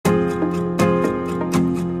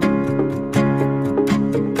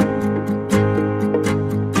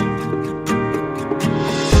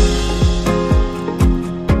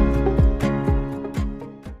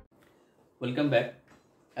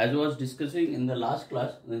discussing in the last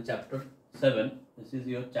class in chapter 7. This is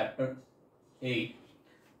your chapter 8.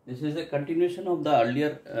 This is a continuation of the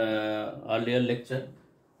earlier lecture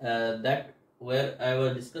that where I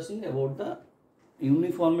was discussing about the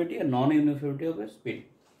uniformity and non-uniformity of a speed.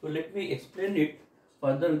 So let me explain it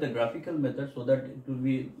further with the graphical method so that it will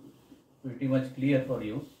be pretty much clear for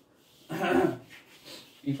you.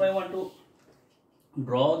 If I want to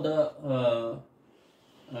draw the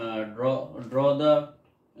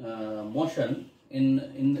motion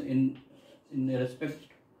in respect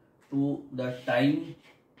to the time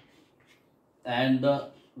and the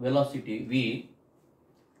velocity v,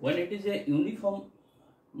 when it is a uniform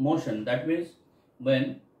motion, that means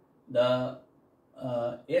when the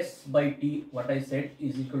s by t, what I said,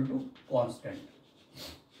 is equal to constant.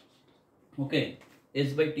 Okay,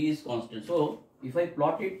 s by t is constant. So if I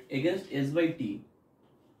plot it against s by t,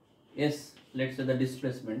 s, let's say the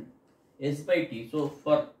displacement s by t, so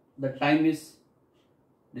for the time is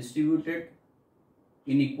distributed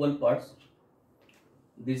in equal parts.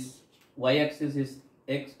 This y-axis is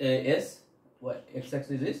s,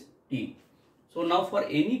 x-axis is t. So now for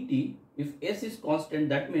any t, if s is constant,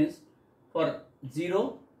 that means for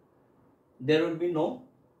 0 there will be no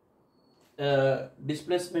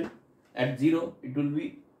displacement. At 0 it will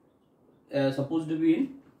be supposed to be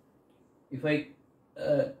in, if I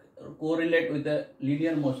correlate with the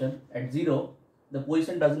linear motion, at 0 the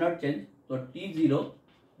position does not change, so t0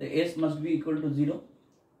 the s must be equal to 0.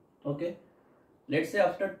 Okay, let's say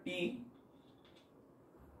after t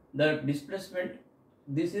the displacement,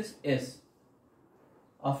 this is s,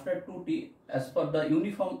 after 2t, as per the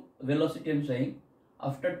uniform velocity I am saying,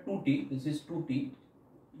 after 2t, this is 2t,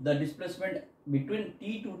 the displacement between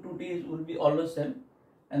t to 2t will be always same,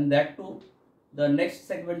 and that too the next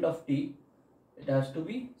segment of t, it has to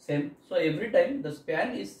be same. So every time the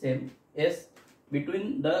span is same, s,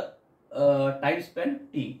 between the time span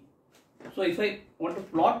t. So if I want to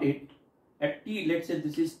plot it at t, let's say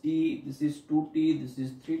this is t, this is 2t, this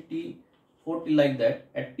is 3t, 4t, like that.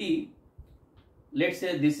 At t, let's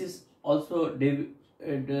say this is also being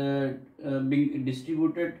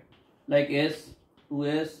distributed like s,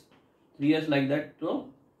 2s, 3s, like that. So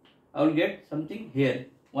I will get something here,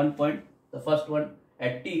 1 point, the first one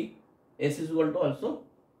at t, s is equal to also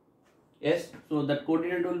s, so that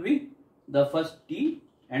coordinate will be the first t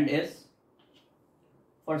and s.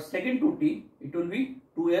 For second 2t it will be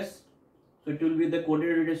 2s, so it will be the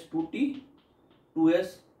coordinate is 2t,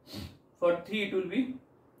 2s. For 3 it will be,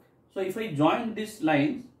 so if I join these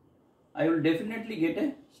lines, I will definitely get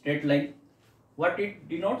a straight line. What it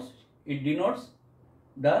denotes? It denotes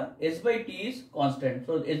the s by t is constant.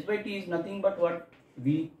 So s by t is nothing but what?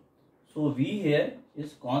 V. So v here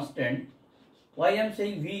is constant. Why I am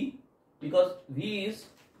saying v? Because v is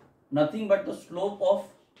nothing but the slope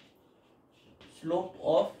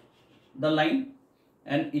of the line,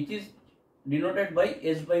 and it is denoted by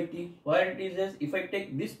s by t. Why it is as, if I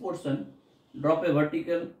take this portion, drop a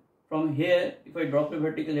vertical from here, if I drop a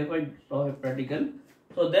vertical, if I draw a vertical,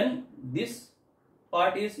 so then this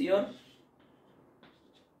part is your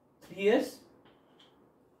 3s,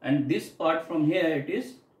 and this part from here it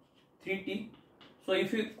is 3t. So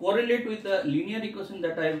if you correlate with the linear equation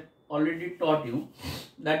that I have already taught you,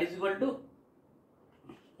 that is equal to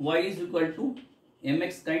y is equal to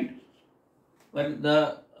mx kind, where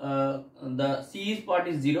the c part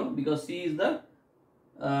is 0, because c is the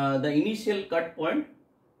initial cut point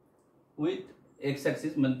with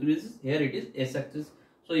x-axis, means here it is s-axis.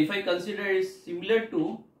 So if I consider it is similar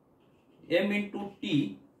to m into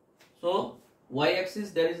t, so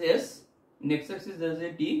y-axis there is s, in x-axis there is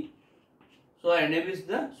a t, so and m is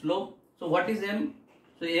the slope. So what is m?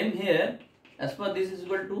 So m here, as per this, is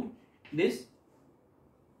equal to this.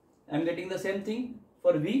 I am getting the same thing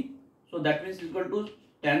for v, so that means equal to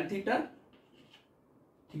tan theta.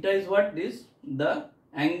 Theta is what? This, the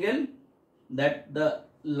angle that the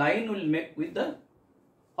line will make with the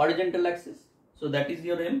horizontal axis. So that is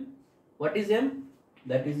your m. What is m?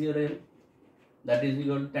 That is your m. That is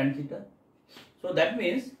equal to tan theta. So that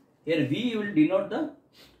means here v will denote the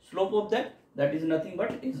slope of that. That is nothing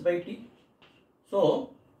but s by t.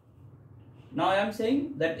 So now I am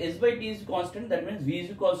saying that s by t is constant. That means v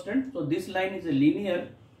is constant. So this line is a linear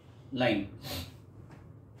line,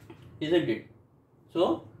 isn't it?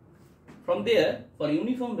 So from there, for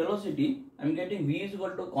uniform velocity, I am getting v is equal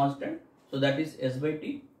to constant. So that is s by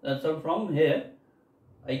t. So from here,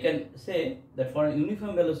 I can say that for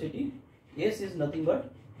uniform velocity, s is nothing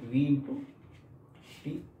but v into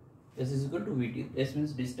t. S is equal to vt. S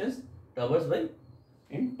means distance traversed by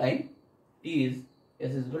in time. T is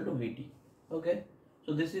s is equal to vt. Okay.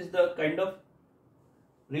 So this is the kind of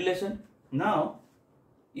relation. Now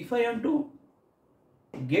if I want to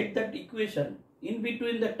get that equation in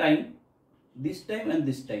between the time, this time and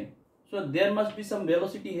this time, so there must be some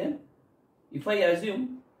velocity here. If I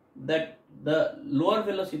assume that the lower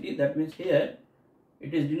velocity, that means here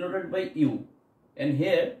it is denoted by u, and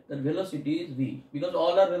here the velocity is v, because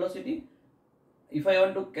all are velocity. If I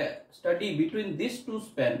want to study between these two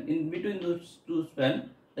span, in between those two span,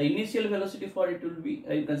 the initial velocity for it will be,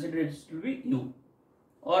 I consider it to be u,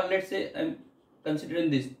 or let's say I am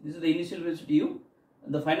considering this is the initial velocity u,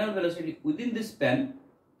 and the final velocity within this span.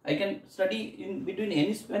 I can study in between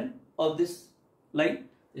any span of this line.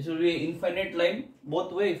 This will be an infinite line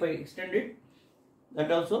both way. If I extend it,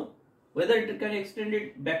 that also, whether it can extend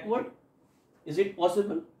it backward, is it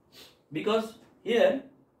possible? Because here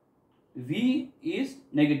v is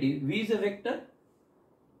negative, v is a vector,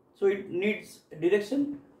 so it needs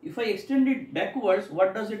direction. If I extend it backwards,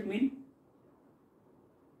 what does it mean?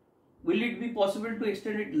 Will it be possible to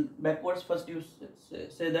extend it backwards? First you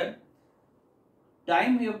say that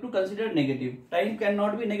time you have to consider negative. Time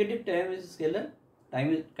cannot be negative, time is scalar.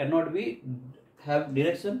 Time cannot be have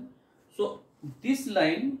direction. So this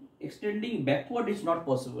line extending backward is not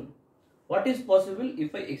possible. What is possible?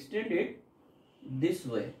 If I extend it this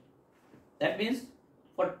way, that means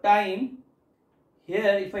for time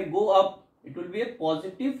here, if I go up, it will be a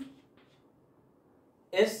positive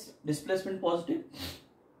s displacement, positive.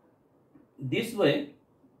 This way,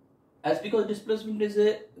 as because displacement is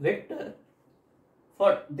a vector,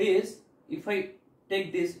 for this, if I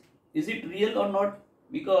take this, is it real or not?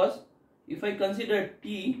 Because if I consider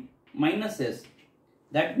t minus s,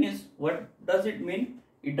 that means what does it mean?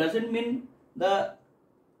 It doesn't mean the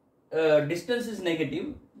distance is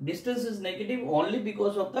negative. Distance is negative only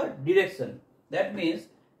because of the direction. That means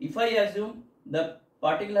if I assume the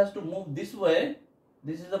particle has to move this way,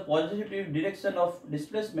 this is the positive direction of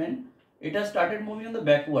displacement, it has started moving on the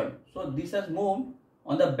backward. So this has moved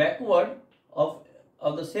on the backward of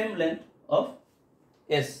the same length of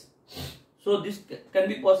s. So this can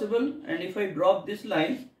be possible, and if I drop this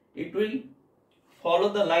line, it will follow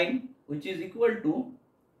the line which is equal to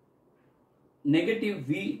negative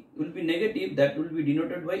v will be negative, that will be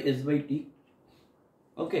denoted by s by t.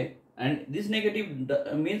 Okay, and this negative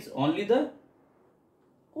means only the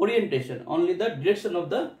orientation, only the direction of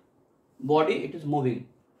the body it is moving,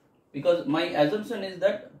 because my assumption is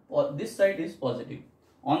that this side is positive.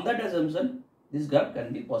 On that assumption, this graph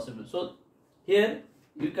can be possible. So here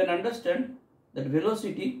you can understand that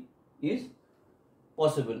velocity is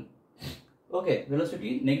possible. Okay,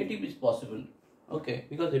 velocity negative is possible. Okay,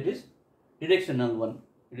 because it is directional one.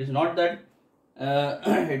 It is not that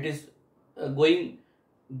it is going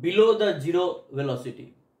below the zero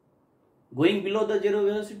velocity. Going below the zero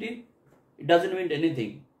velocity, it doesn't mean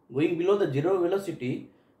anything. Going below the zero velocity,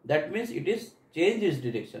 that means it is change its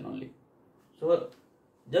direction only. So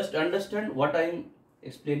just understand what I am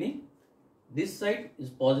explaining. This side is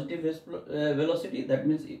positive velocity, that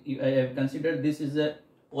means I have considered this is a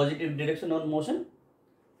positive direction of motion,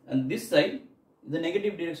 and this side is the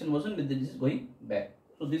negative direction motion with this is going back.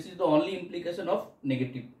 So this is the only implication of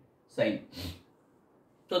negative sign.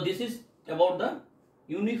 So this is about the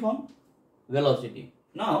uniform velocity.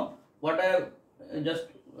 Now what I have just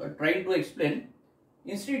trying to explain,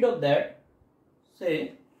 instead of that,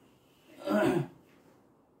 say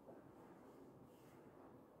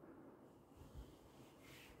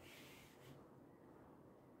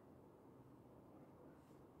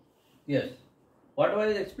yes, what I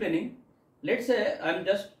was explaining, let's say I am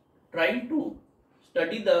just trying to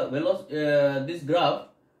study the this graph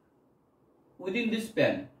within this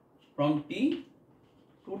span from t,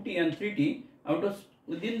 2t and 3t. I want to,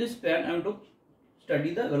 within this span, I want to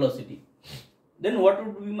study the velocity. Then what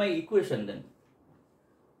would be my equation then?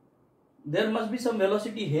 There must be some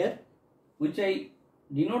velocity here which I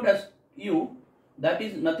denote as u, that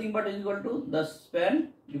is nothing but is equal to the span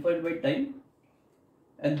divided by time,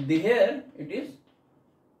 and here it is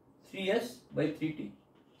 3s by 3t.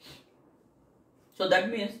 So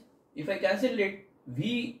that means if I cancel it,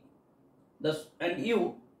 v and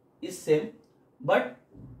u is same, but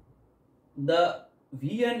the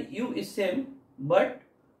v and u is same, but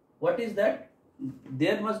what is that?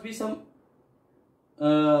 There must be some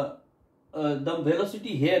the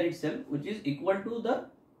velocity here itself which is equal to the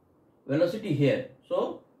velocity here.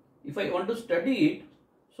 So if I want to study it,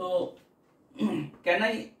 so can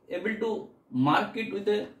I able to mark it with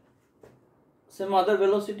a some other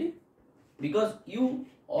velocity, because u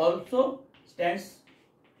also stands,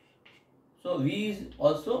 so v is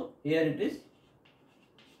also here it is.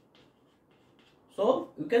 So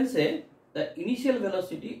you can say the initial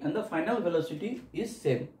velocity and the final velocity is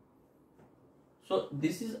same. So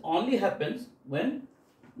this is only happens when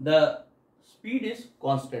the speed is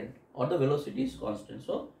constant or the velocity is constant.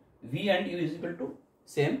 So v and u is equal to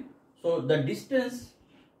same. So the distance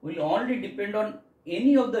will only depend on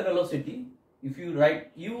any of the velocity. If you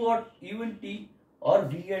write u or u in t or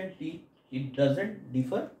v and t, it doesn't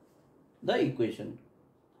differ the equation.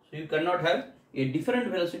 So you cannot have a different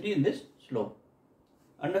velocity in this slope.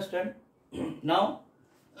 Understand? Now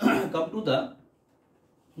come to the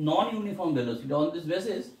non-uniform velocity. On this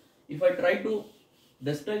basis, if I try to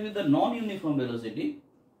describe with the non-uniform velocity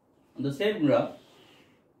on the same graph,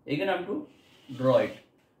 again I have to draw it.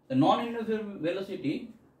 The non-uniform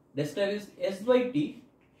velocity described as s by t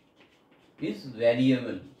is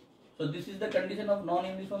variable. So this is the condition of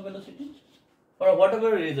non-uniform velocity. For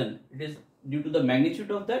whatever reason, it is due to the magnitude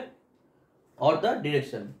of that or the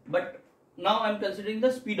direction. But now I am considering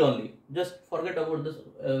the speed only. Just forget about this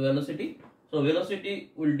velocity. So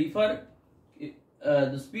velocity will differ.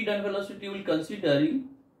 The speed and velocity will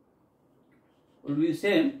be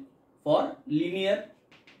same for linear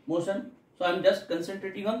motion. So I am just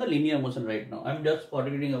concentrating on the linear motion right now. I am just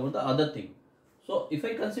forgetting about the other thing. So if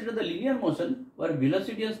I consider the linear motion where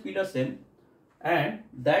velocity and speed are same, and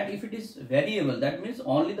that if it is variable, that means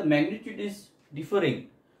only the magnitude is differing.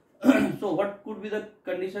 So what could be the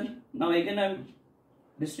condition? Now again I am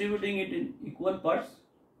distributing it in equal parts.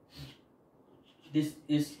 This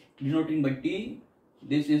is denoting by t,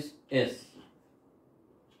 this is s.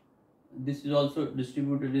 This is also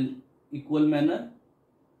distributed in equal manner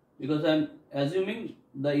because I am assuming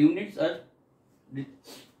the units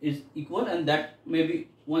is equal, and that may be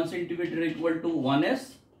 1 centimeter equal to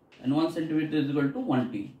 1s and 1 centimeter is equal to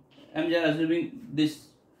 1 t. I am just assuming this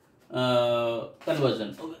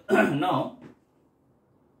conversion. Now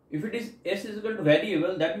if it is s is equal to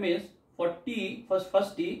variable, that means for t,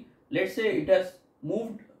 first t, let's say it has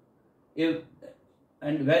moved,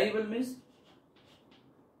 and variable means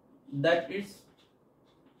that it's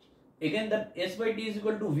again that s by t is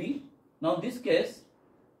equal to v. Now this case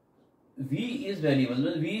v is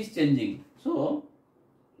variable, v is changing. So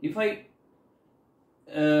if I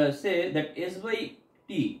say that s by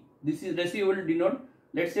t, this is ratio will denote,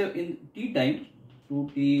 let's say in t time,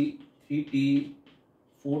 2t, 3t,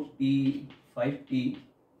 4t, 5t,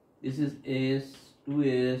 this is s,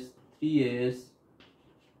 2s, 3s,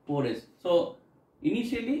 4s. So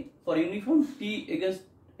initially for uniform t against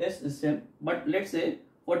s is same, but let's say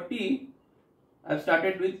for t I have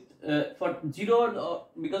started with for 0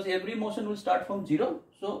 because every motion will start from 0.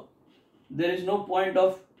 So there is no point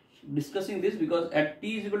of discussing this because at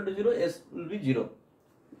t is equal to 0, s will be 0.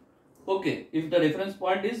 Okay, if the reference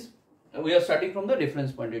point is, we are starting from the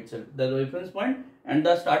reference point itself. The reference point and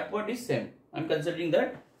the start point is same. I am considering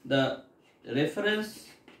that the reference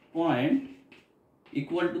point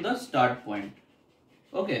equal to the start point.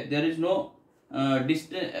 Okay, there is no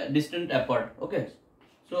distant apart. Okay,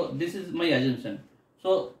 so this is my assumption.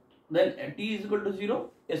 So then t is equal to 0,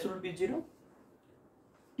 s will be 0.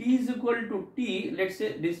 T is equal to t, let's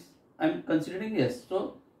say this I am considering s.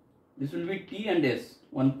 So this will be t and s,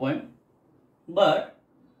 1 point. But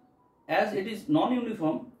as it is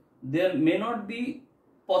non-uniform, there may not be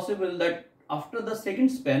possible that after the second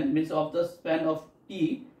span, means of the span of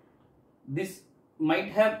t, this might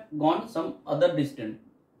have gone some other distance.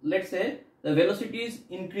 Let's say the velocity is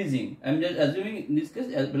increasing. I am just assuming in this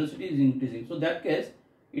case as velocity is increasing. So that case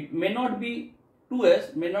it may not be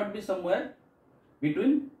 2s, may not be somewhere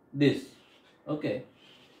between this. Okay.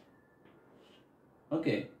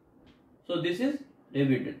 Okay. So this is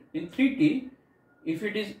deviated. In 3t, if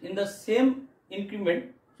it is in the same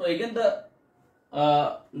increment, so again the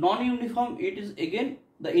non-uniform, it is again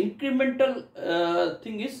the incremental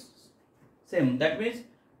thing is same. That means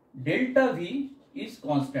delta v is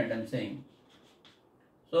constant, I am saying.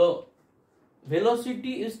 So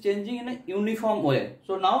velocity is changing in a uniform way.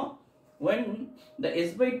 So now when the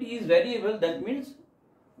s by t is variable, that means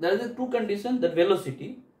there is a two conditions, that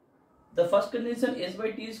velocity. The first condition, s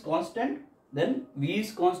by t is constant, then v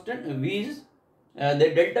is constant,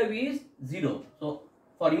 the delta v is 0. So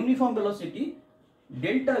for uniform velocity,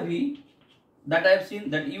 delta v that I have seen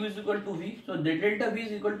that u is equal to v, so the delta v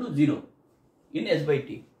is equal to 0 in s by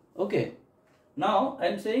t. Okay. Now I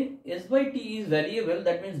am saying s by t is variable,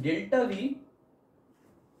 that means delta v,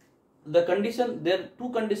 the condition, there two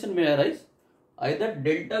conditions may arise, either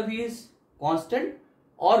delta v is constant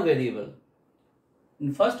or variable.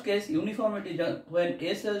 In first case, uniformity, when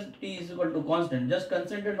SLT is equal to constant, just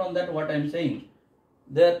concentrate on that what I am saying.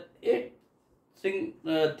 There is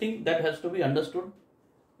a thing that has to be understood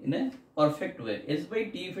in a perfect way. S by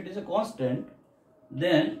t, if it is a constant,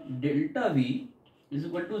 then delta V is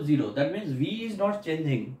equal to 0. That means V is not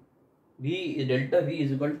changing. Delta V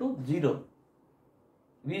is equal to 0.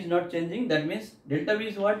 V is not changing. That means delta V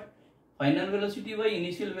is what? Final velocity by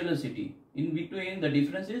initial velocity. In between the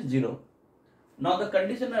difference is 0. Now the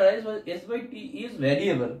condition arises was S by t is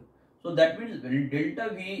variable. So that means delta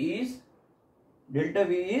V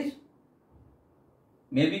is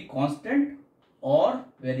maybe constant or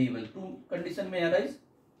variable. Two condition may arise.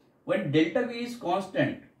 When delta V is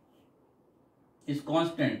constant,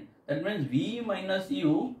 that means V minus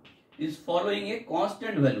U is following a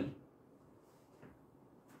constant value.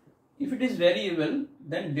 If it is variable,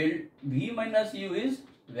 then V minus U is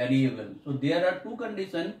variable. So there are two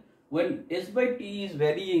conditions. When S by t is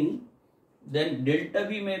varying, then delta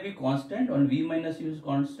V may be constant and V minus U is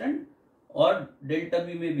constant, or delta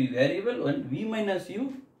V may be variable when V minus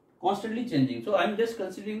U constantly changing. So I am just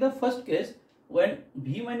considering the first case when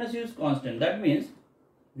V minus U is constant. That means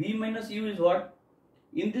V minus U is what?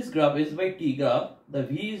 In this graph, S by t graph, the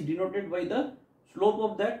V is denoted by the slope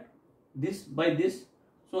of that, this by this.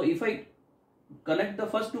 So if I connect the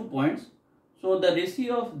first 2 points, so the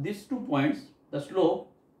ratio of these 2 points, the slope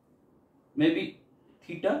may be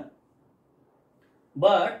theta.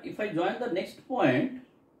 But if I join the next point,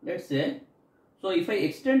 let's say, so if I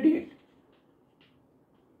extend it,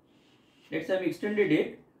 let's say I extended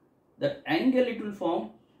it, the angle it will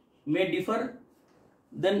form may differ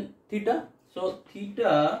than theta. So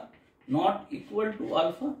theta not equal to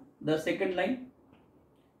alpha, the second line,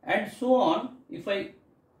 and so on. If I,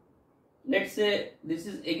 let's say this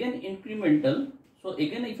is again incremental, so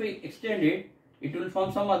again if I extend it, it will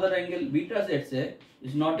form some other angle beta, let's say,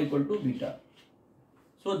 is not equal to beta.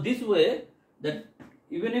 So this way, that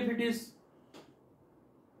even if it is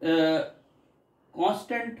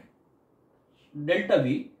constant delta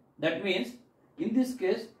V, that means in this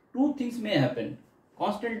case two things may happen.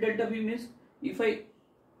 Constant delta V means if I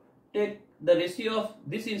take the ratio of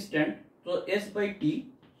this instant, so S by t,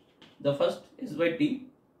 the first S by t,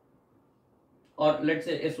 or let's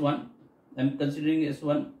say S1, I am considering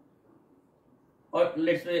S1, or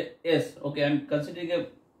let's say S, okay, I am considering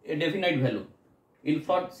a definite value. In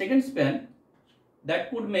for second span,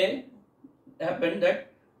 that could may happen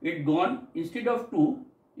that it gone, instead of 2,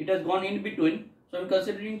 it has gone in between, so I am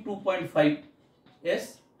considering 2.5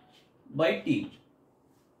 S by t.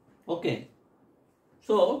 Okay,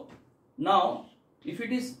 so now if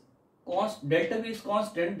it is delta V is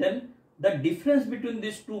constant, then the difference between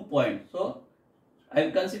these 2 points, so I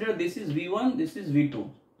will consider this is V1, this is V2.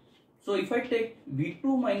 So if I take V2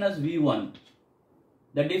 minus V1,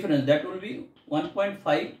 the difference, that will be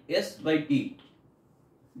 1.5 S by t.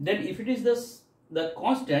 Then if it is the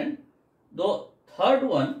constant, the third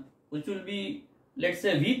one, which will be, let's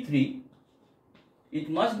say V3, it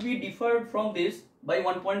must be differed from this by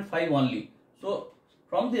 1.5 only. So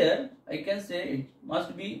from there I can say it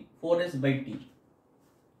must be 4S by t.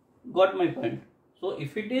 Got my point? So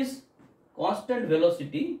if it is constant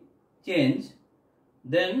velocity change,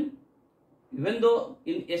 then even though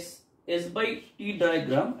in S by t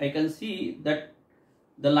diagram I can see that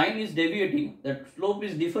the line is deviating, that slope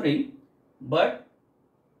is differing, but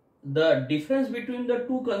the difference between the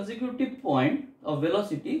two consecutive points of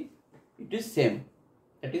velocity, it is same.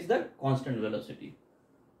 That is the constant velocity.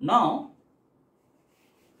 Now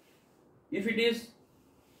if it is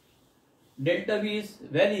delta V is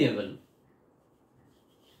variable,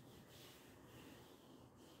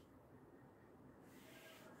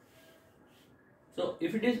 so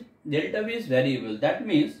if it is delta V is variable, that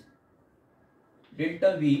means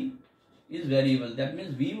delta V is variable, that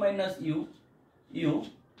means V minus U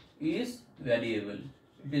is variable,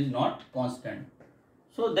 it is not constant.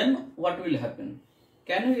 So then what will happen?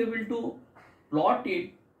 Can we able to plot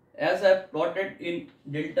it as I plotted in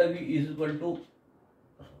delta V is equal to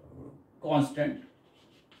constant?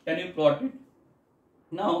 Can you plot it?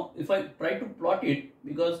 Now if I try to plot it,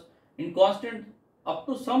 because in constant up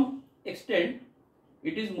to some extent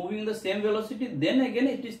it is moving the same velocity, then again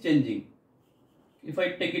it is changing. If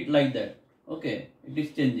I take it like that, okay, it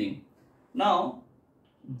is changing. Now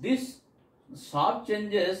this sharp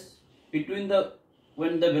changes between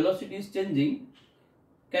when the velocity is changing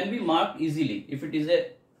can be marked easily if it is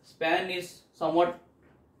a span is somewhat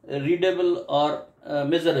readable or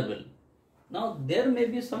measurable. Now there may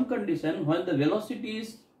be some condition when the velocity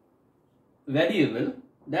is variable,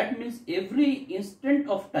 that means every instant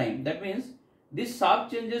of time, that means these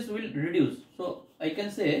sharp changes will reduce. So I can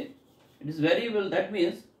say it is variable, that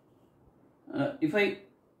means if I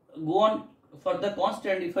go on for the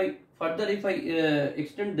constant, if I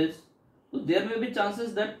extend this, So there may be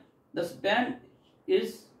chances that the span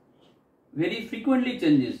is very frequently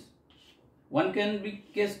changes. One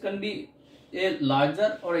case can be a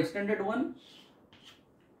larger or extended one.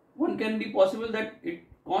 One can be possible that it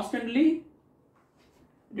constantly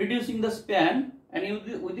reducing the span, and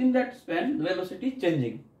within that span the velocity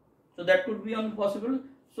changing. So that could be possible.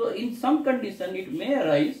 So in some condition it may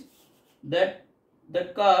arise that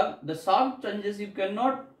the sharp changes you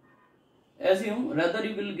cannot assume, rather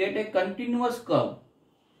you will get a continuous curve.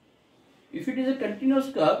 If it is a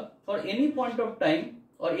continuous curve for any point of time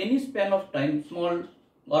or any span of time, small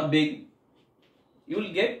or big, you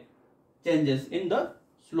will get changes in the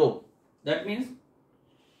slope. That means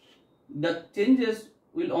the changes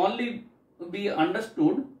will only be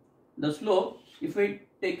understood, the slope, if I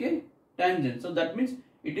take a tangent. So that means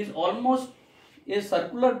it is almost a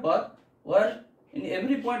circular path where in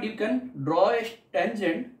every point you can draw a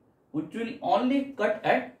tangent which will only cut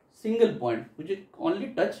at single point, which will only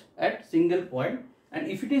touch at single point. And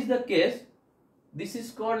if it is the case, this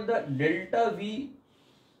is called the delta V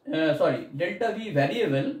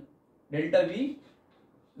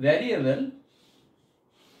variable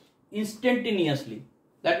instantaneously.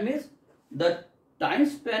 That means the time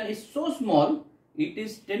span is so small, it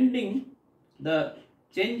is tending, the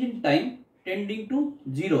change in time tending to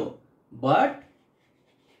 0, but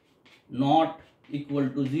not equal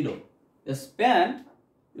to 0. The span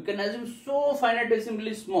you can assume so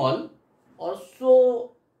finitesimally small or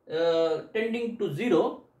so tending to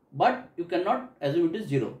 0, but you cannot assume it is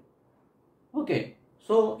 0. Okay,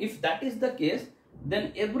 so if that is the case,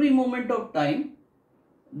 then every moment of time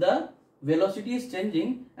the velocity is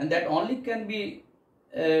changing, and that only can be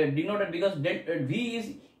denoted because V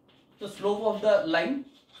is the slope of the line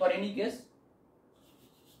for any case.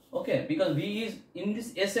 Okay, because V is in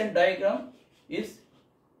this SN diagram is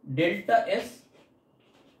delta S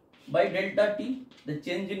by delta T, the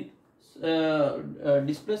change in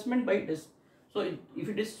displacement by this. So if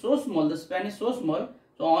it is so small, the span is so small,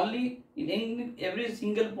 so only in every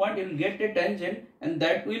single point you will get a tangent, and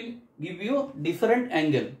that will give you different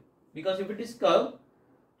angle. Because if it is curve,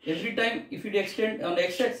 every time if it extend on the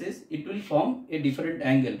x-axis, it will form a different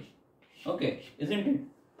angle. Okay, isn't it?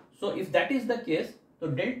 So if that is the case, so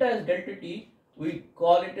delta S delta T, we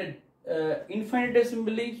call it a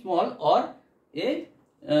infinitesimally small, or a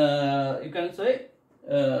you can say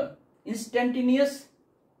instantaneous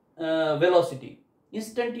velocity,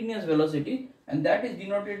 and that is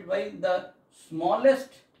denoted by the smallest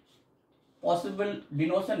possible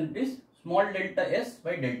denotation, it is small delta S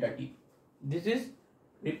by delta T. This is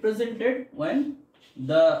represented when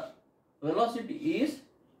the velocity is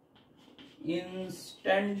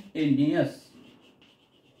instantaneous.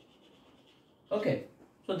 Okay,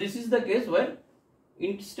 so this is the case where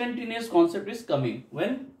instantaneous concept is coming,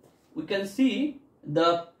 when we can see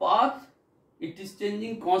the path, it is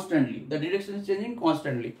changing constantly, the direction is changing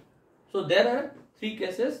constantly. So there are three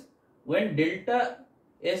cases: when delta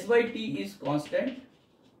S by T is constant,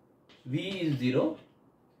 V is 0,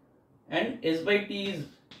 and S by T is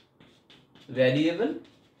variable.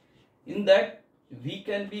 In that, V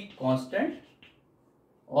can be constant,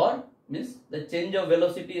 or means the change of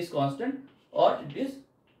velocity is constant, or it is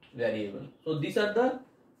variable. So these are the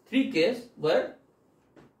three cases where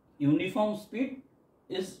uniform speed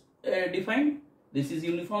is defined. This is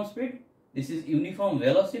uniform speed, this is uniform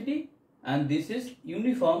velocity, and this is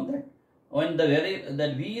uniform, that when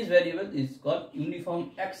that V is variable is called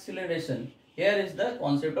uniform acceleration. Here is the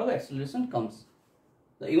concept of acceleration comes.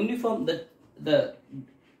 The uniform,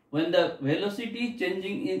 when the velocity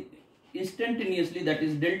changing instantaneously, that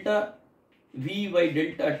is delta V by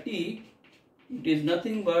delta T, it is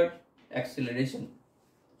nothing but acceleration.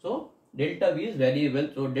 So delta V is variable,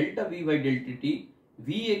 so delta V by delta T,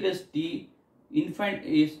 V against T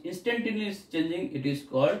is instantaneous changing, it is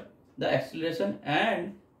called the acceleration.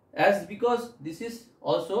 And as because this is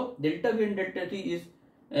also delta V and delta T is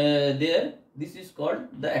there, this is called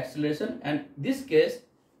the acceleration, and this case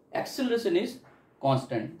acceleration is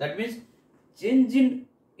constant. That means change in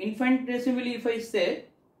infinitesimally, if I say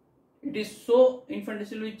it is so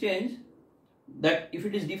infinitesimally change that if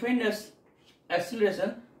it is defined as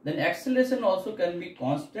acceleration, then acceleration also can be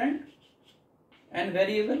constant and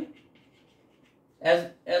variable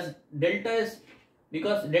as delta S,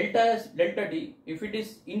 because delta S delta T, if it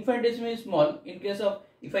is infinitesimally small, in case of,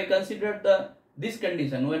 if I consider this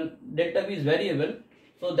condition when delta V is variable,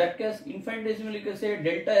 so that case infinitesimally you can say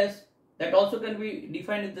delta S, that also can be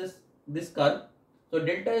defined in this curve. So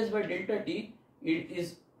delta S by delta T, it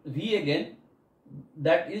is V again,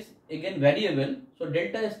 that is again variable. So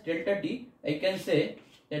delta S delta T, I can say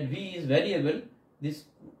that V is variable. This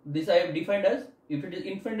this I have defined as, if it is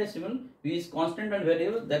infinitesimal, v is constant and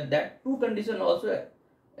variable, that two condition also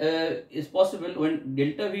is possible when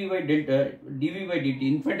delta v by delta dv by dt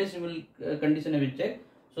infinitesimal condition I will check.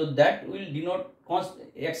 So that will denote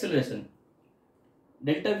acceleration.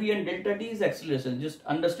 Delta v and delta t is acceleration. Just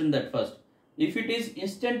understand that first. If it is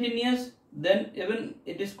instantaneous, then even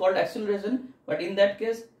it is called acceleration, but in that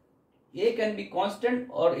case a can be constant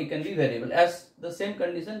or it can be variable, as the same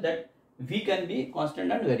condition that v can be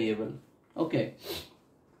constant and variable. Okay,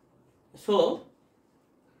 so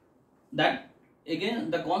that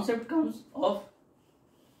again the concept comes of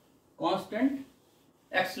constant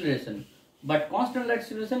acceleration, but constant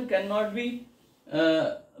acceleration cannot be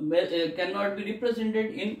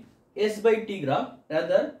represented in s by t graph.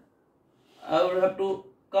 Rather, I would have to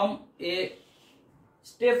come a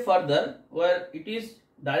step further where it is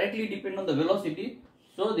directly depend on the velocity.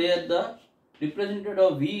 So there the representative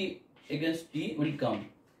of v against t will come.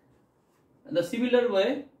 The similar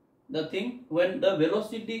way, the thing when the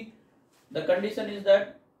velocity, the condition is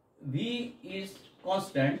that v is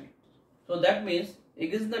constant. So that means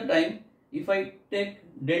against the time, if I take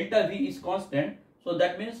delta v is constant, so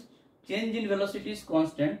that means change in velocity is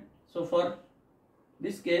constant. So for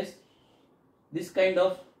this case, this kind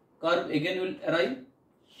of curve again will arrive.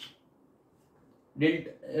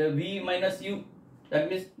 Delta v minus u, that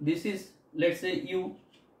means this is, let's say, u,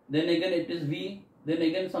 then again it is v, then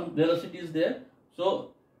again some velocity is there.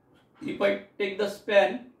 So if I take the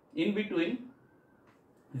span in between,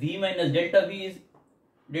 v minus delta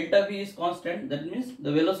v is constant, that means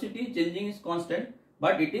the velocity changing is constant,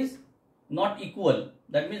 but it is not equal.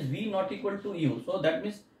 That means v not equal to u. So that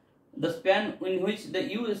means the span in which the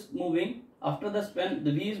u is moving, after the span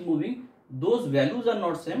the v is moving, those values are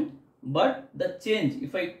not same, but the change,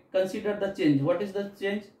 if I consider the change, what is the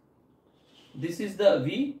change? This is the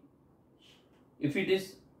v. If it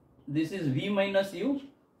is, this is v minus u.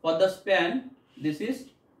 For the span, this is,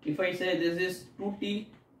 if I say this is 2t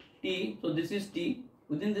t, so this is t.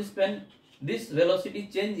 Within this span, this velocity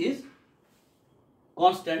change is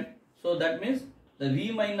constant. So that means the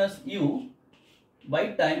v minus u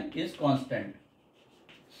by time is constant,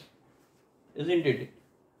 isn't it?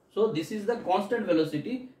 So this is the constant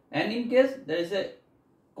velocity, and in case there is a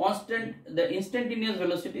constant, the instantaneous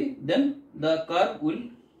velocity, then the curve will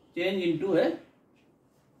change into a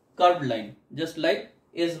curved line, just like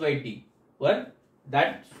s by t, where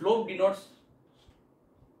that slope denotes,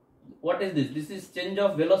 what is this? This is change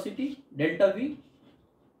of velocity delta v,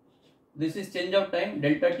 this is change of time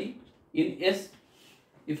delta t. In s,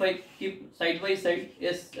 if I keep side by side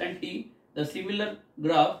s and t, the similar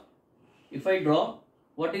graph, if I draw,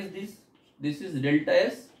 what is this? This is delta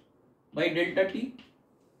s by delta t.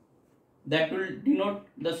 That will denote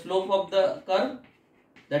the slope of the curve,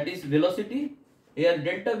 that is velocity. Here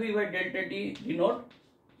delta v by delta t denote,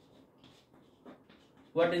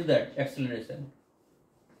 what is that? Acceleration.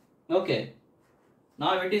 Okay.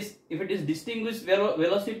 Now it is, if it is distinguished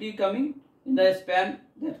velocity coming in the span,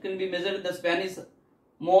 that can be measured, the span is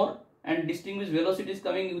more, and distinguished velocity is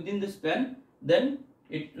coming within the span, then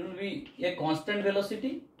it will be a constant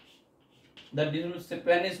velocity. That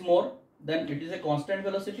span is more, then it is a constant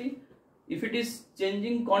velocity. If it is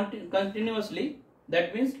changing continuously,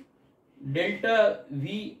 that means delta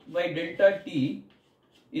v by delta t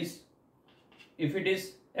is, if it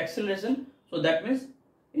is acceleration, so that means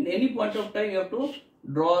in any point of time you have to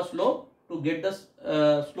draw a slope to get the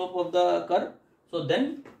slope of the curve. So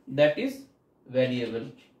then that is variable,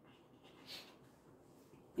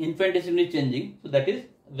 infinitesimally changing, so that is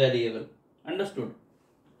variable. Understood?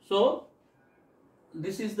 So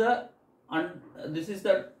this is the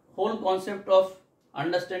whole concept of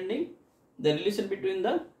understanding the relation between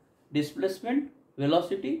the displacement,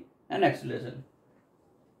 velocity and acceleration.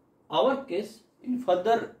 Our case, in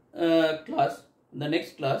further class, the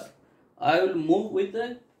next class, I will move with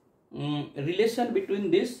the relation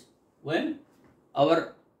between this, when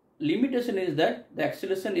our limitation is that the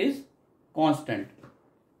acceleration is constant,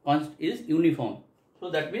 is uniform. So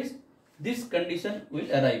that means this condition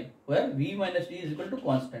will arrive where v minus t is equal to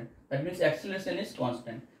constant. That means acceleration is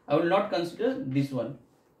constant. I will not consider this one.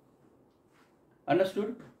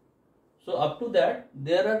 Understood? So up to that,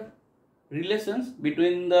 there are relations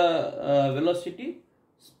between the velocity,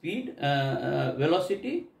 speed,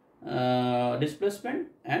 velocity, displacement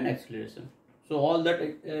and acceleration. So all that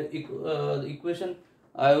equation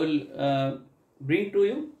I will bring to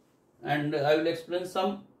you, and I will explain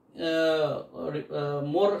some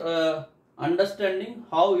more understanding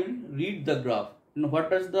how you read the graph. You know,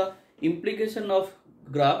 what is the implication of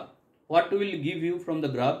graph, what will give you from the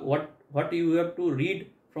graph, what you have to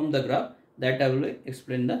read from the graph. that I will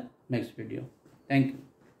explain the next video. Thank you.